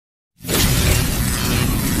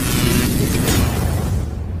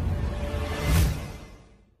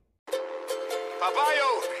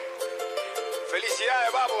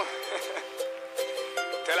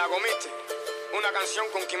canción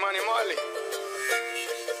con Kimani Mole.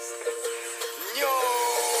 Yo.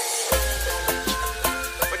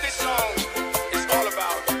 But this song is all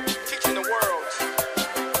about teaching the world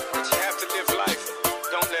that you have to live life.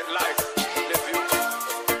 Don't let life live you.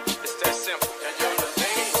 It's that simple.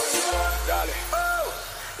 Dale. Oh,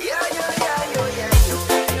 yeah, yeah, yeah, yeah, yeah.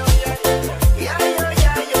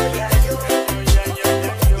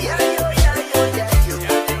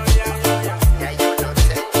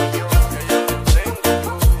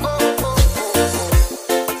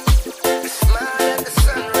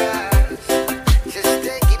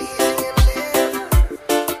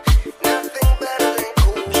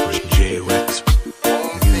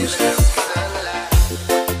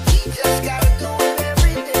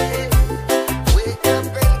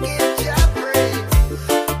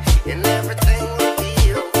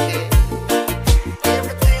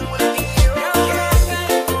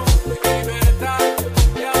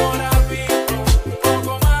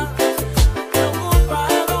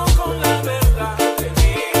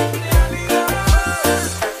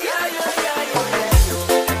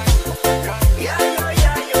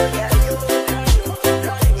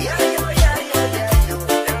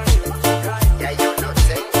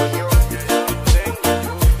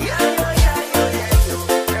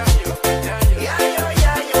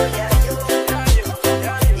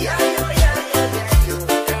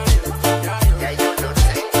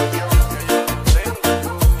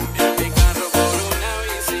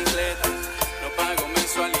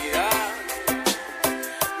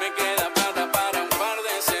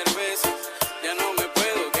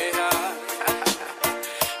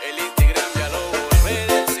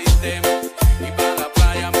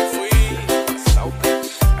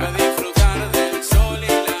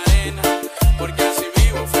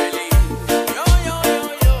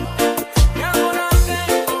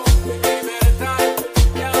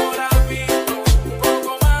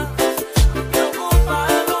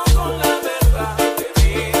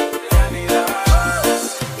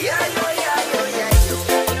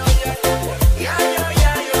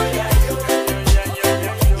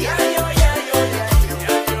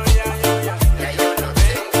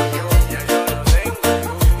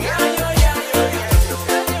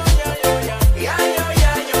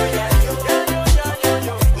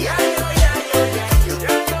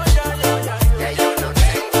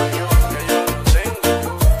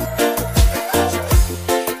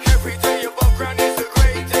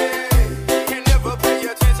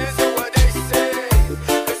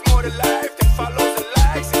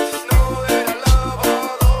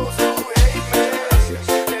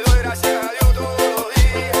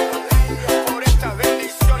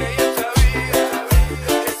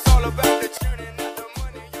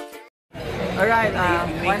 Alright,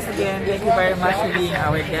 once again, thank you very much for being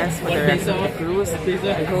our guest for the rest of the cruise.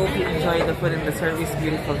 I hope you enjoy the food and the service,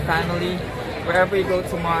 beautiful family. Wherever you go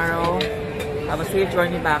tomorrow, have a safe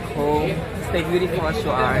journey back home. Stay beautiful as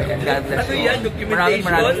you are, and God bless you. Maraming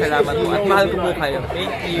salamat po at mahal ko po kayo.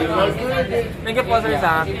 Thank you. Thank you po, Sir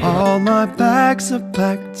Zach. All my bags are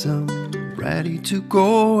packed, I'm ready to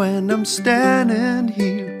go, and I'm standing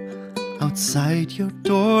here outside your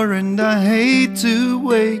door, and I hate to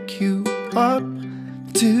wake you up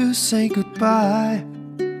to say goodbye,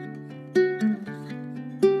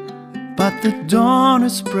 but the dawn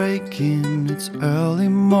is breaking, it's early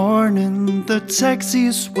morning, the taxi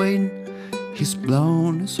is waiting, he's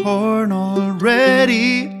blown his horn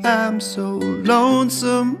already. I'm so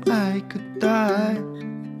lonesome I could die.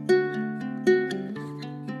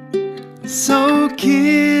 So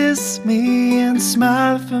kiss me and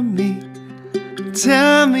smile for me,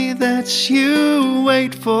 tell me that you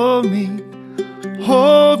wait for me,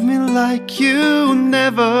 hold me like you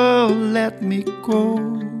never let me go.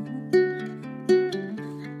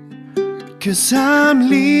 'Cause I'm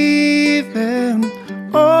leaving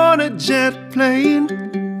on a jet plane,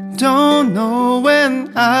 don't know when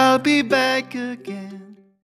I'll be back again.